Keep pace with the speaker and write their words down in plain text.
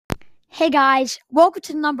Hey guys, welcome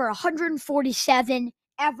to the number 147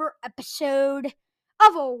 ever episode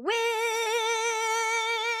of a Wiz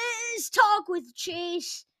Talk with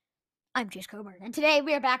Chase. I'm Chase Coburn, and today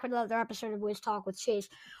we are back with another episode of Wiz Talk with Chase.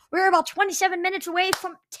 We're about 27 minutes away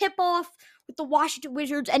from tip-off with the Washington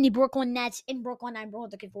Wizards and the Brooklyn Nets in Brooklyn. I'm really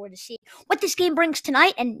looking forward to see what this game brings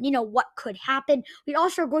tonight and, what could happen. We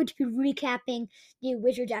also are going to be recapping the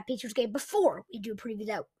Wizards at Pacers game before we do preview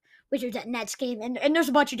that Wizards at Nets game. And there's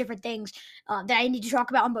a bunch of different things that I need to talk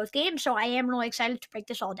about in both games, so I am really excited to break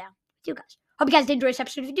this all down with you guys. Hope you guys did enjoy this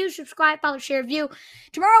episode. If you do, subscribe, follow, share, review.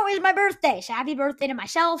 Tomorrow is my birthday, so happy birthday to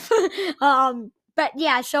myself. But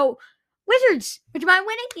yeah, so Wizards, would you mind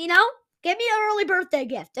winning? Give me an early birthday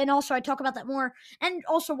gift. And also, I talk about that more, and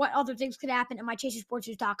also what other things could happen in my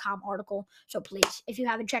ChaseSportsNews.com article. So please, if you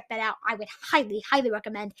haven't checked that out, I would highly, highly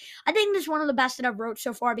recommend. I think this is one of the best that I've wrote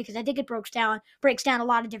so far because I think it breaks down a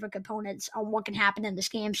lot of different components on what can happen in this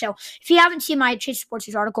game. So if you haven't seen my Chase Sports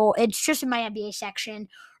News article, it's just in my NBA section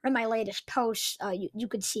or in my latest posts. You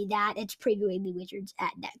could see that. It's previewing the Wizards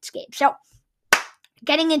at Nets game. So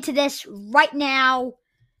getting into this right now,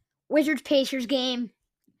 Wizards-Pacers game.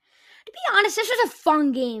 To be honest, this was a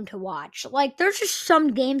fun game to watch. Like, there's just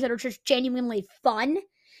some games that are just genuinely fun.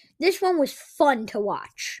 This one was fun to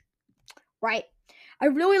watch, right? I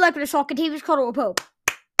really like what I saw. Kentavious Caldwell-Pope.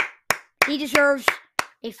 He deserves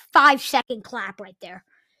a 5-second clap right there.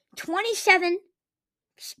 27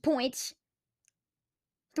 points,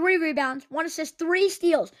 3 rebounds, 1 assist, 3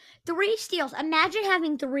 steals. 3 steals. Imagine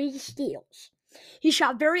having 3 steals. He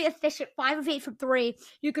shot very efficient, 5 of 8 from 3.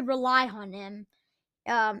 You could rely on him.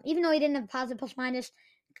 Even though he didn't have positive plus minus.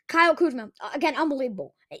 Kyle Kuzma, again,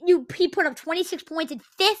 unbelievable. He put up 26 points and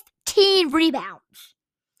 15 rebounds.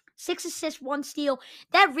 6 assists, 1 steal.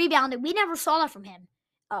 That rebound, we never saw that from him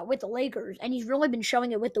with the Lakers, and he's really been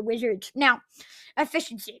showing it with the Wizards. Now,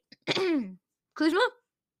 efficiency. Kuzma?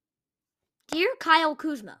 Dear Kyle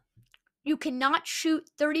Kuzma, you cannot shoot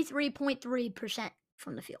 33.3%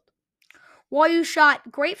 from the field. While you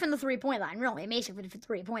shot great from the three-point line, really amazing for the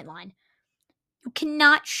three-point line, you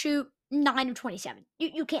cannot shoot 9 of 27.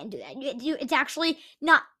 You can't do that. It's actually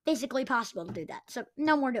not physically possible to do that. So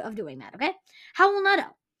no more of doing that, okay? Raul Neto.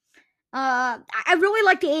 I really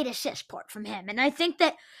like the 8 assist part from him. And I think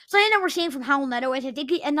that something that we're seeing from Raul Neto is I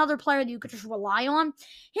think another player that you could just rely on.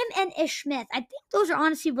 Him and Ish Smith. I think those are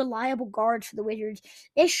honestly reliable guards for the Wizards.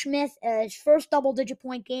 Ish Smith, his first double-digit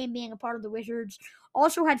point game being a part of the Wizards,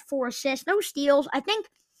 also had 4 assists, no steals. I think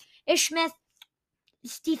Ish Smith,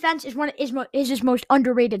 his defense is his most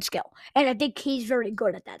underrated skill, and I think he's very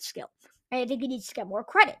good at that skill. And I think he needs to get more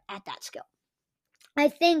credit at that skill. I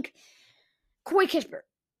think Corey Kispert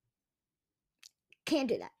can't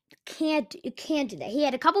do that. You can't do that. He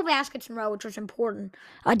had a couple baskets in a row, which was important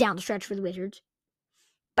down the stretch for the Wizards.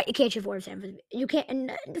 But you can't shoot 4 of 10. You can't.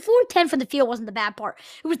 And the 4 of 10 from the field wasn't the bad part.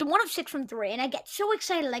 It was the 1 of 6 from 3, and I get so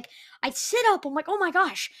excited. Like, I sit up. I'm like, oh my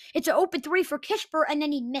gosh, it's an open 3 for Kispert, and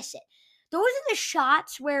then he'd miss it. Those are the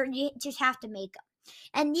shots where you just have to make them.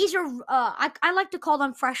 And these are, I like to call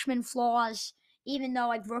them freshman flaws, even though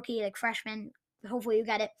like rookie, like freshman, hopefully you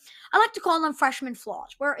get it. I like to call them freshman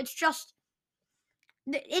flaws, where it's just,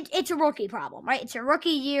 it's a rookie problem, right? It's a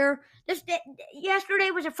rookie year.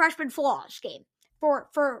 Yesterday was a freshman flaws game for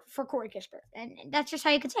Corey Kispert, and that's just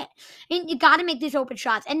how you could say it. And you got to make these open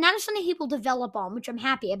shots, and that is something people develop on, which I'm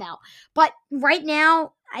happy about. But right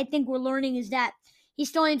now, I think we're learning is that he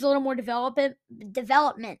still needs a little more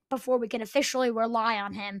development before we can officially rely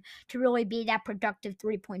on him to really be that productive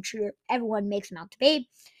 3-point shooter everyone makes him out to be.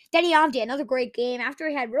 Deni Avdija, another great game after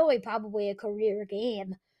he had really probably a career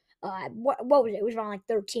game. What was it? It was around like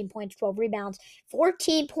 13 points, 12 rebounds,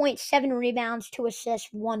 14.7 rebounds, 2 assists,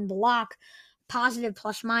 1 block, positive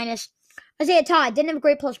plus minus. Isaiah Todd didn't have a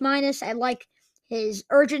great plus minus. I like his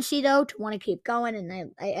urgency though to want to keep going,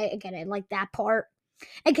 and I like that part.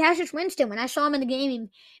 And Cassius Winston, when I saw him in the game,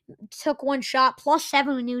 he took 1 shot, plus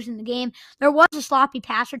 7 when he was in the game. There was a sloppy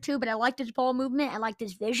pass or two, but I liked his ball movement. I liked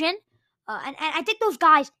his vision. And I think those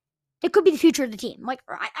guys, they could be the future of the team. Like,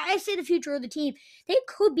 I say the future of the team. They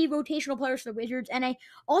could be rotational players for the Wizards. And I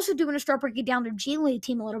also do want to start breaking down their G League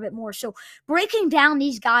team a little bit more. So breaking down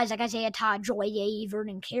these guys like Isaiah Todd, Joye,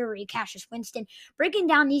 Vernon Carey, Cassius Winston, breaking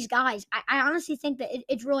down these guys, I honestly think that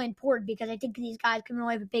it's really important because I think these guys can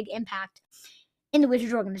really have a big impact in the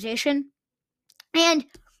Wizards organization. And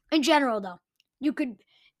in general, though,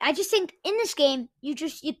 I just think in this game, you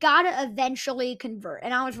gotta eventually convert.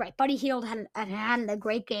 And I was right. Buddy Hield had a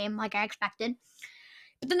great game, like I expected.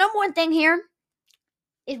 But the number one thing here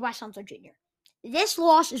is Wes Unseld Jr. This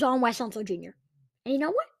loss is on Wes Unseld Jr. And you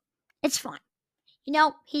know what? It's fine.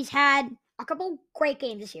 He's had a couple great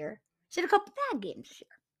games this year. He's had a couple bad games this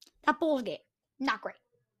year. That Bulls game, not great.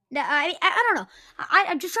 I don't know.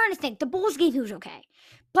 I'm just trying to think. The Bulls game, he was okay.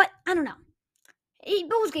 But I don't know.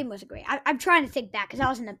 Bulls game wasn't great. I'm trying to think back because I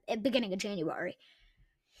was in the beginning of January.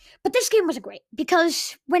 But this game wasn't great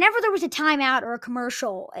because whenever there was a timeout or a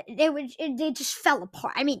commercial, they just fell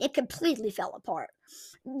apart. I mean, it completely fell apart.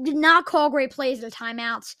 Did not call great plays in the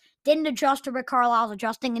timeouts. Didn't adjust to Rick Carlisle's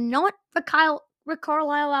adjusting. And you know what? Rick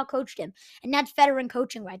Carlisle outcoached him. And that's veteran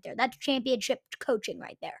coaching right there. That's championship coaching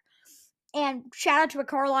right there. And shout out to Rick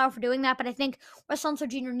Carlisle for doing that. But I think Wes Unseld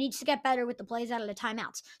Jr. needs to get better with the plays out of the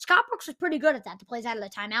timeouts. Scott Brooks was pretty good at that, the plays out of the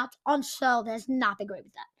timeouts. Unseld has not been great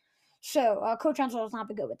with that. So Coach Unseld has not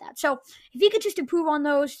been good with that. So if he could just improve on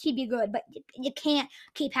those, he'd be good. But you can't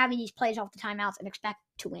keep having these plays off the timeouts and expect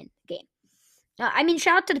to win the game.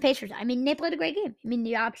 Shout out to the Pacers. They played a great game.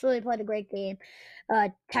 They absolutely played a great game.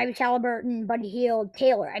 Tyrese Halliburton, Buddy Hield,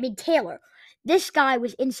 Taylor. Taylor. This guy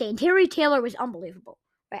was insane. Terry Taylor was unbelievable.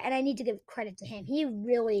 Right? And I need to give credit to him. He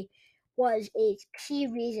really was a key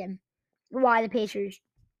reason why the Pacers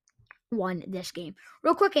won this game.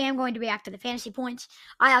 Real quick, I am going to react to the fantasy points.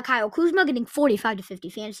 I had Kyle Kuzma getting 45 to 50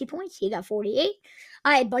 fantasy points. He got 48.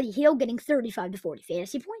 I had Buddy Hield getting 35 to 40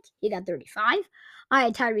 fantasy points. He got 35. I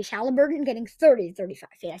had Tyrese Halliburton getting 30 to 35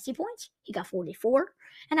 fantasy points. He got 44.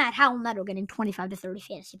 And I had Hal Neto getting 25 to 30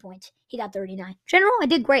 fantasy points. He got 39. General, I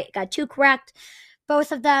did great. Got 2 correct.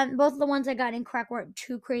 Both of the ones I got incorrect weren't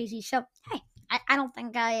too crazy. So, hey, I don't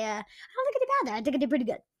think I did bad there. I think I did pretty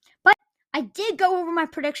good. But I did go over my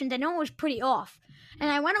predictions. I know it was pretty off. And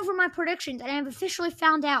I went over my predictions, and I have officially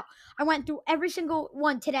found out. I went through every single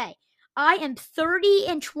one today. I am 30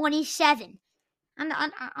 and 27. And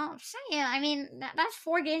I'm saying, that's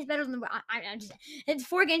 4 games better than it's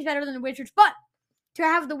 4 games better than the Wizards. But to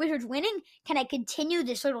have the Wizards winning, can I continue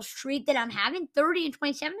this little streak that I'm having? 30 and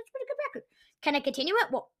 27, that's a pretty good record. Can I continue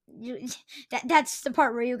it? Well, that's the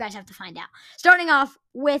part where you guys have to find out. Starting off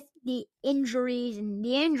with the injuries,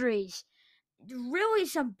 really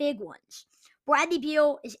some big ones. Bradley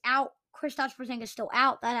Beal is out. Kristaps Porzingis is still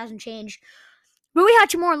out. That hasn't changed. Rui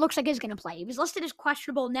Hachimura looks like he's going to play. He was listed as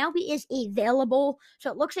questionable. Now he is available.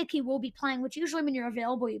 So it looks like he will be playing, which usually when you're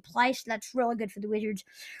available, you play. So that's really good for the Wizards.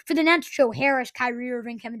 For the Nets, Joe Harris, Kyrie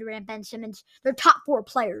Irving, Kevin Durant, Ben Simmons, their top 4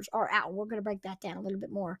 players are out. We're going to break that down a little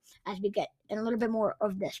bit more as we get in a little bit more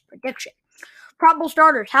of this prediction. Probable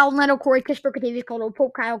starters: Hal Neto, Corey Kispert, Kentavious Caldwell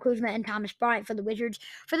Pope, Kyle Kuzma, and Thomas Bryant for the Wizards.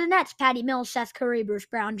 For the Nets, Patty Mills, Seth Curry, Bruce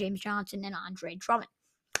Brown, James Johnson, and Andre Drummond.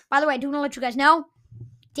 By the way, I do want to let you guys know,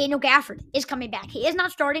 Daniel Gafford is coming back. He is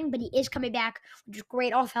not starting, but he is coming back, which is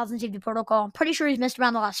great off health and safety protocol. I'm pretty sure he's missed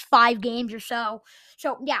around the last 5 games or so.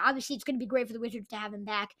 So, yeah, obviously it's going to be great for the Wizards to have him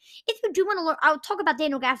back. If you do want to learn, I'll talk about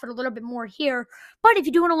Daniel Gafford a little bit more here, but if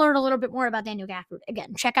you do want to learn a little bit more about Daniel Gafford,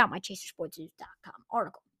 again, check out my ChaserSportsNews.com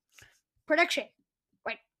article. Prediction.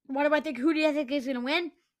 Wait, what do I think? Who do you think is going to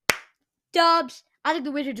win? Dubs. I think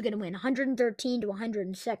the Wizards are going to win 113 to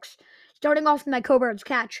 106. Starting off with my Coburn's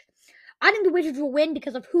catch. I think the Wizards will win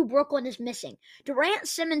because of who Brooklyn is missing. Durant,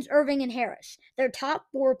 Simmons, Irving, and Harris. Their top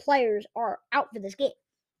 4 players are out for this game.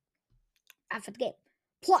 Out for the game.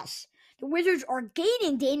 Plus, the Wizards are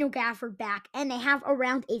gaining Daniel Gafford back, and they have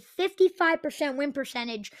around a 55% win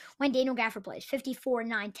percentage when Daniel Gafford plays. 54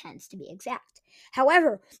 9/10 to be exact.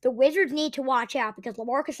 However, the Wizards need to watch out because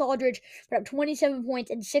LaMarcus Aldridge put up 27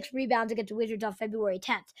 points and 6 rebounds against the Wizards on February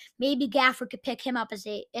 10th. Maybe Gafford could pick him up as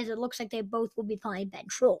it looks like they both will be playing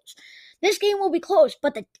bench roles. This game will be close,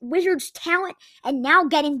 but the Wizards' talent and now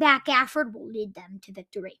getting back Gafford will lead them to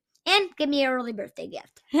victory. And give me an early birthday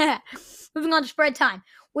gift. Moving on to spread time.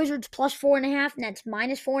 Wizards plus 4.5, Nets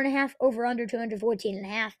minus 4.5, over under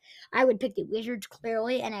 214.5. I would pick the Wizards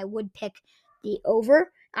clearly, and I would pick the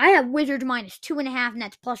over. I have Wizards minus 2.5,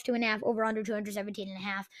 Nets plus 2.5, over under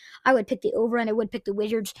 217.5. I would pick the over, and I would pick the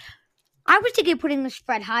Wizards. I was thinking of putting the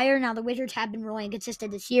spread higher. Now, the Wizards have been really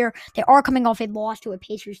inconsistent this year. They are coming off a loss to a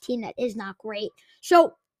Pacers team that is not great.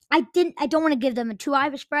 So, I don't want to give them a too high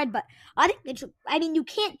of a spread, but I think you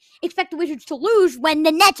can't expect the Wizards to lose when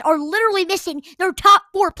the Nets are literally missing their top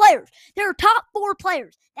 4 players. Their top 4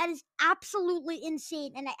 players. That is absolutely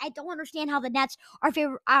insane, and I don't understand how the Nets our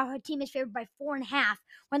team is favored by 4.5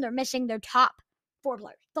 when they're missing their top 4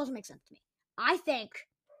 players. Doesn't make sense to me. I think.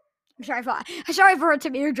 I'm sorry for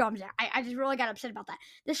some eardrums there. I just really got upset about that.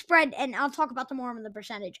 The spread, and I'll talk about the more on the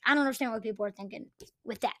percentage. I don't understand what people are thinking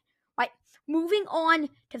with that. Right. Moving on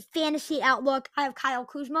to fantasy outlook, I have Kyle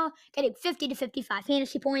Kuzma getting 50 to 55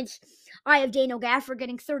 fantasy points. I have Daniel Gafford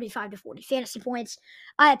getting 35 to 40 fantasy points.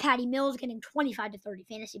 I have Patty Mills getting 25 to 30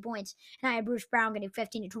 fantasy points. And I have Bruce Brown getting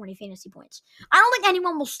 15 to 20 fantasy points. I don't think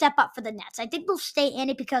anyone will step up for the Nets. I think they'll stay in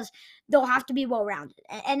it because they'll have to be well-rounded.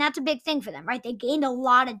 And that's a big thing for them, right? They gained a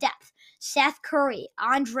lot of depth. Seth Curry,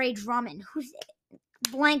 Andre Drummond, who's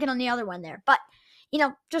blanking on the other one there. But,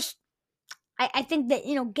 just I think that,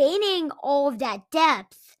 gaining all of that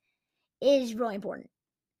depth is really important.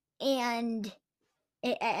 And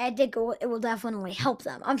I think it will definitely help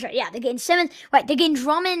them. I'm sorry, yeah, they gained Simmons, right? They gained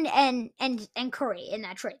Drummond and Curry in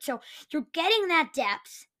that trade. So you're getting that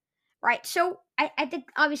depth, right? So I think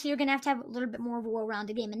obviously you're going to have a little bit more of a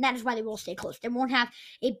well-rounded game, and that is why they will stay close. They won't have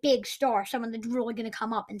a big star, someone that's really going to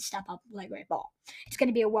come up and step up and play great ball. It's going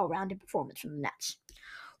to be a well-rounded performance from the Nets.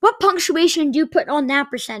 What punctuation do you put on that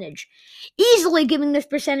percentage? Easily giving this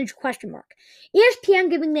percentage a question mark. ESPN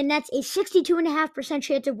giving the Nets a 62.5%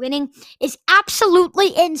 chance of winning is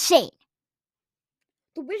absolutely insane.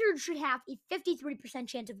 The Wizards should have a 53%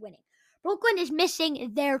 chance of winning. Brooklyn is missing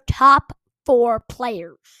their top 4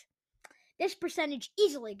 players. This percentage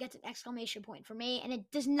easily gets an exclamation point for me, and it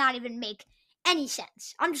does not even make any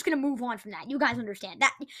sense. I'm just going to move on from that. You guys understand.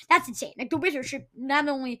 That's insane. Like, the Wizards should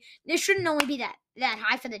this shouldn't only be that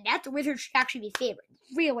high for the Nets. The Wizards should actually be favored.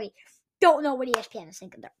 Really don't know what ESPN is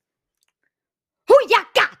thinking there. Who ya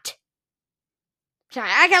got? Sorry,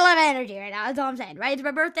 I got a lot of energy right now. That's all I'm saying, right? It's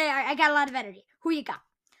my birthday. I got a lot of energy. Who you got?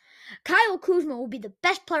 Kyle Kuzma will be the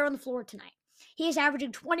best player on the floor tonight. He is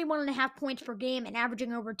averaging 21.5 points per game and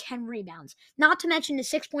averaging over 10 rebounds, not to mention the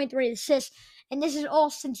 6.3 assists, and this is all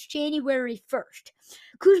since January 1st.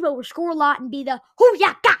 Kuzma will score a lot and be the who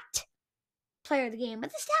ya got player of the game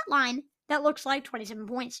with a stat line that looks like 27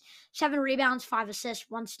 points, 7 rebounds, 5 assists,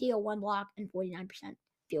 1 steal, 1 block, and 49%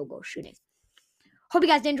 field goal shooting. Hope you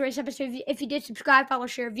guys did enjoy this episode. If you did, subscribe, follow,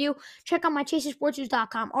 share, review. Check out my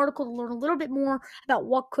ChaseSportsNews.com article to learn a little bit more about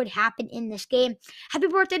what could happen in this game. Happy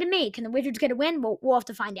birthday to me. Can the Wizards get a win? We'll have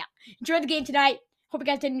to find out. Enjoy the game tonight. Hope you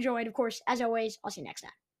guys did enjoy it. Of course, as always, I'll see you next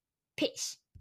time. Peace.